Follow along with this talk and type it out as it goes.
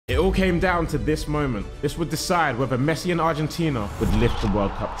It all came down to this moment. This would decide whether Messi and Argentina would lift the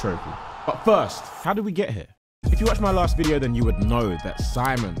World Cup trophy. But first, how did we get here? If you watched my last video, then you would know that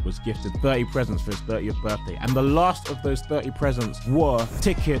Simon was gifted 30 presents for his 30th birthday, and the last of those 30 presents were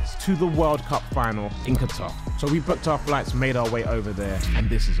tickets to the World Cup final in Qatar. So we booked our flights, made our way over there, and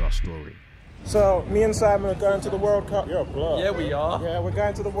this is our story. So, me and Simon are going to the World Cup. You're a blur. Yeah, we are. Yeah, we're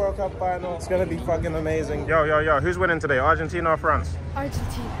going to the World Cup final. It's going to be fucking amazing. Yo. Who's winning today? Argentina or France?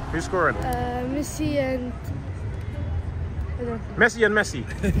 Argentina. Who's scoring? Messi and... Messi and Messi.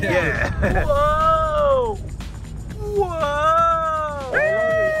 Yeah. Whoa! Whoa!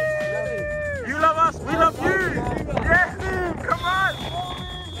 You love us, we love you. Yeah. Come on.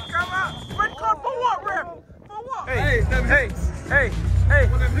 Come on. Red card for what, ref? For what? Hey.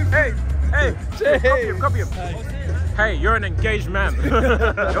 Copy him. Hey, you're an engaged man.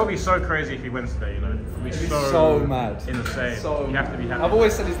 It'll be so crazy if he wins today, you know. It'll be so mad. Insane. So you have to be happy. I've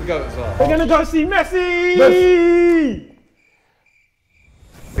always said he's the GOAT as well. We're gonna go see Messi!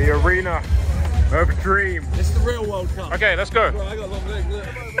 The arena of dreams. It's the real World Cup. Okay, let's go. Bro, I got long legs, look.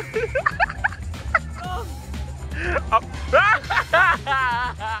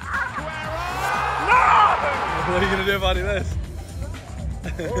 No! What are you gonna do about this?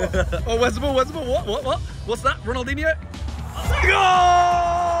 Oh, where's the ball? What? What's that? Ronaldinho?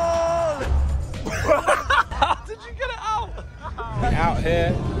 Goal! How did you get it out? Out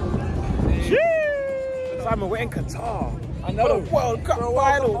here. Simon, we're in Qatar. I know. For the World Cup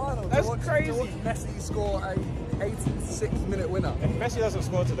final. That's crazy. Messi score a 86-minute winner. If Messi doesn't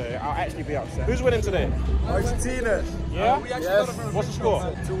score today, I'll actually be upset. Who's winning today? Argentina. Yeah? Yes. What's the score?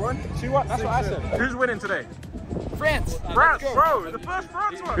 2-1. 2-1? That's what I said. Who's winning today? France. France, bro. The first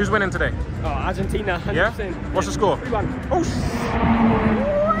France one. Who's winning today? Oh, Argentina, 100%. Yeah? What's the score? 3-1. Oh,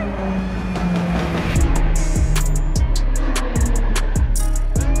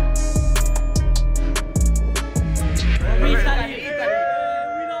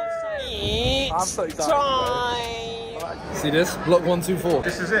 I'm so excited. See this? Block 124.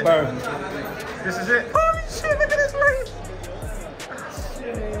 this is it. Boom. This is it. Holy shit, look at this place.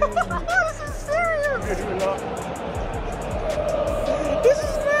 This is serious. This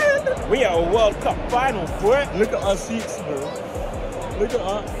is mad. We are a World Cup final, boy. Look at our seats, bro. Look at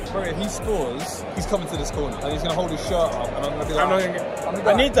our... Bro, if he scores, he's coming to this corner and he's going to hold his shirt up and I'm going to be like...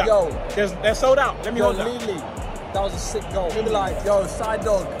 I need that. Yo. They're sold out. Let me hold that. Lily, that was a sick goal. He'll be like, yo, side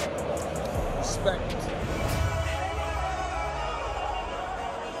dog. Respect.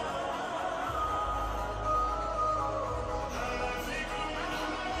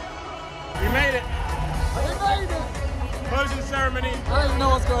 We made it. We made it. Closing ceremony. I don't even know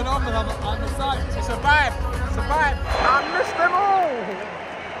what's going on, but I'm excited. It's a vibe. It's a vibe. I missed them all.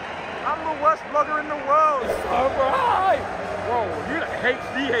 I'm the worst vlogger in the world. Alright. Whoa, you like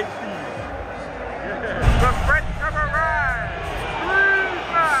HD. Yeah. The French have arrived.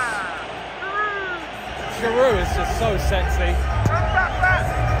 Giroud is just so sexy.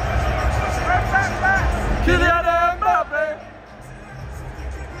 Kylian Mbappe.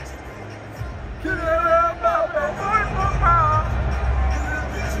 Kylian Mbappe.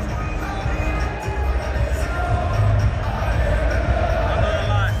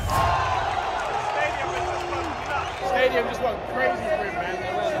 Stadium just went crazy for him,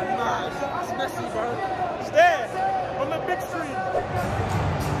 man. It's Messi, bro. It's there on the big screen.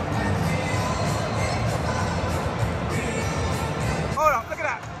 Hold up, look at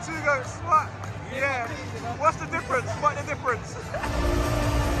that. 2 goes. What? Yeah. What's the difference? What the difference?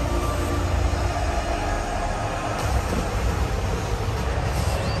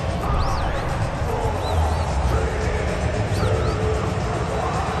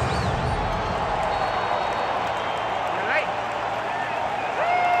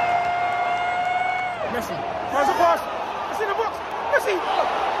 Messi. There's a pass. It's in the box. Messi.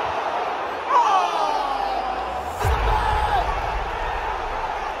 Oh!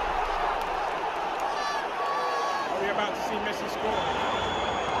 Are we about to see Messi score?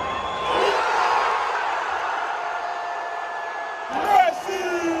 Messi!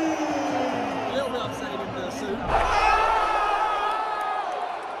 A little bit upsetting in the suit.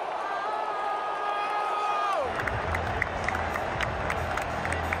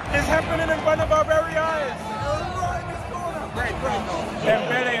 It's happening in front of our very eyes. Great goal.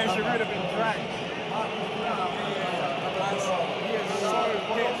 Dembele and Giroud have been dragged. He is so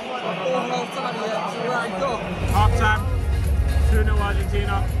pissed. Half time. 2-0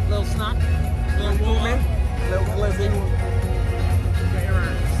 Argentina. Little snack, little warming, little glizzy.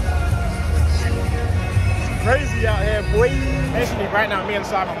 It's crazy out here, boy. Basically, right now, me and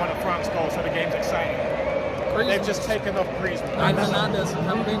Simon want a France goal, so the game's exciting. They've just taken off Griezmann. And Hernandez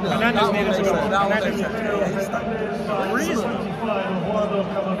haven't been there. Hernandez needed to go.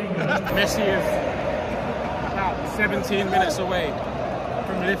 Messi is about 17 minutes away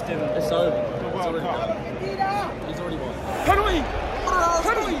from lifting It's over. the World Cup. He's already won. Penalty!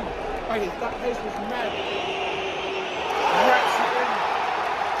 Penalty! Hey, that pace was mad. Rats it in.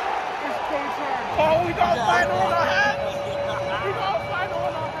 It's go time. Oh, we got a final on our hands! We got a final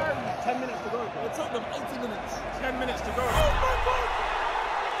on our hands! 10 minutes to go. It took them 80 minutes. 10 minutes to go. Oh my God!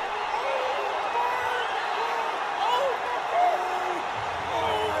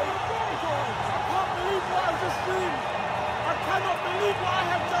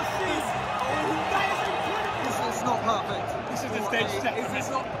 It's not perfect. This is the stage set. This is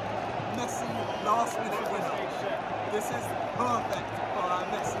not Messi last minute winner. This is perfect for our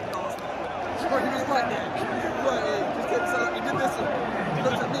Messi last minute winner. He was right there. He just kept saying, he did this. He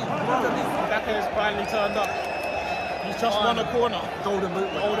looked at me. Mbappe has finally turned up. He's just won a corner. Golden boot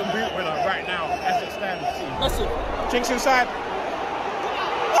winner. Golden boot winner right now, as it stands. Messi. Jinx inside.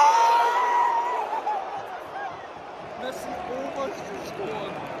 Messi almost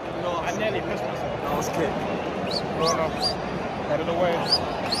scored. I nearly missed myself. Last kick. Corner. Headed away.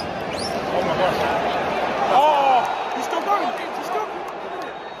 Oh my gosh. Oh! He's still going. He's still going.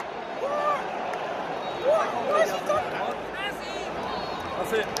 What? Why is he done that?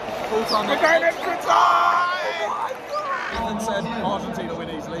 That's it. Full time. We're going extra time! Ethan said Argentina win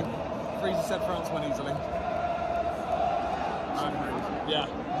easily. Freezy said France win easily. Yeah,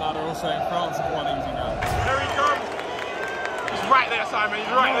 now they're all saying France have won easy now. There he comes. He's right there, Simon.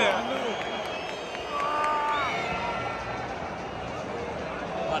 He's right there.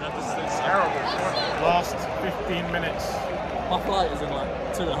 It's terrible. Last 15 minutes. My flight is in like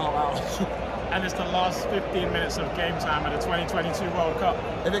 2.5 hours. And it's the last 15 minutes of game time at the 2022 World Cup.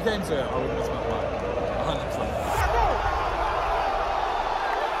 If it came to it, I would miss my flight. 100%.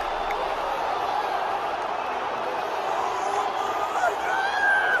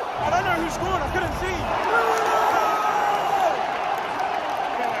 I don't know who scored. I couldn't see.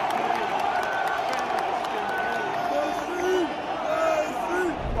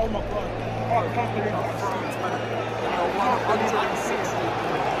 Oh my God. Oh, I can't believe it. 160.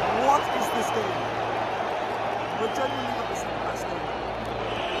 What is this game? We're genuinely not the best game.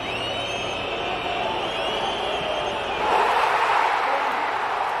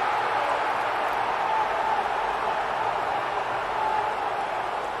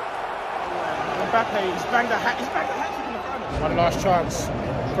 Mbappe, he's banged a hat. He's banged a hat in the final. One last chance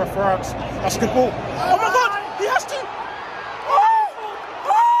for France. That's a good ball. Oh my God! He has to!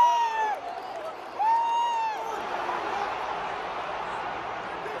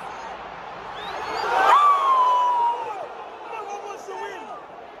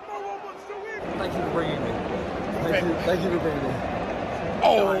 Thank you for bringing me. Thank you for bringing me.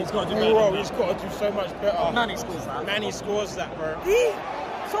 Oh, he's got to do better. bro, he's got to do so much better. Manny scores that. Manny scores that, bro. He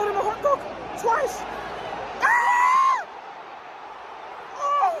sold him a hot dog twice.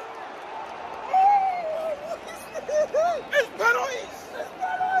 It's penalties!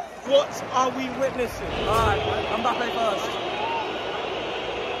 What are we witnessing? Alright, Mbappe first.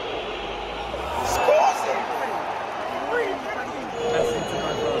 Scores it! Messi to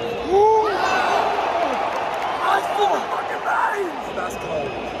my first. That's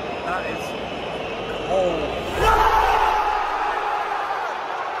cold. That is cold.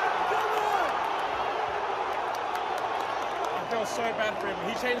 I feel so bad for him.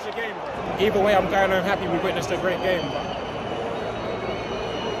 He changed the game, bro. Either way, I'm going home happy we witnessed a great game. But...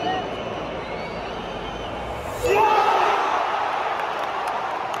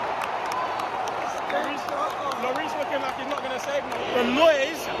 Lloris looking like he's not going to save me. The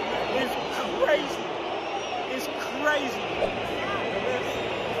noise is crazy. It's crazy.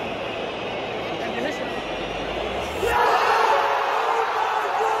 And you listen.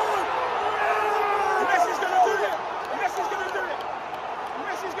 Messi's going to do it. Messi's going to do it.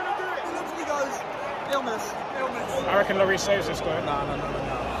 Messi's going to do it. He literally goes, illness. I reckon Lloris saves this though. No.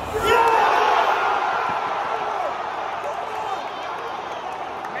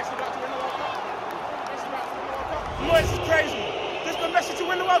 Messi about to win the World Cup. Messi about to win the World Cup. Lloris is crazy. This for Messi to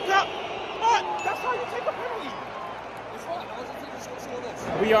win the World Cup. What? That's how you take a penalty. It's fine. Argentina should score this.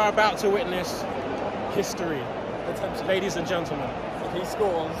 We are about to witness history, ladies and gentlemen. If he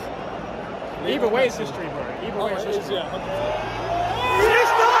scores, Either way it's history, bro. Either way it's history. yeah.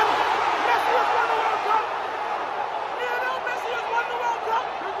 It's done! Messi has won the World Cup! Lionel Messi has won the World Cup!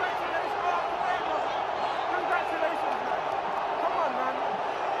 Congratulations, bro. Congratulations, man. Come on, man.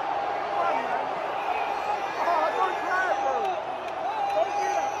 Come on, man. Oh, don't cry, bro. Don't do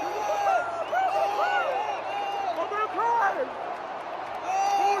that.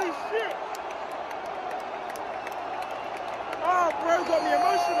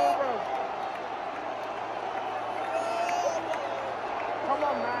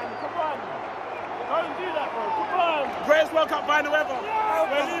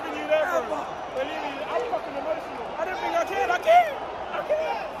 Believe me, I'm fucking emotional. I don't think I can.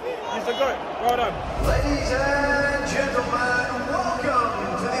 He's a goat. Well done. Ladies and gentlemen, welcome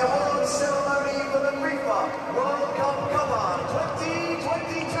to the awards ceremony for the FIFA World Cup Qatar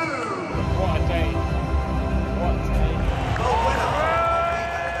 2022. What a day. What a day. The winner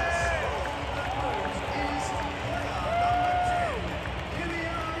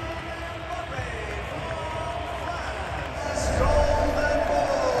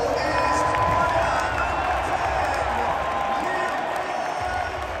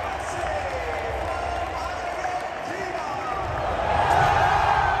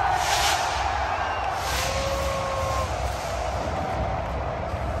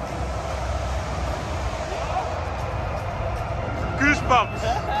Goosebumps.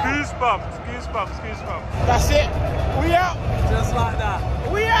 That's it. We out. Just like that.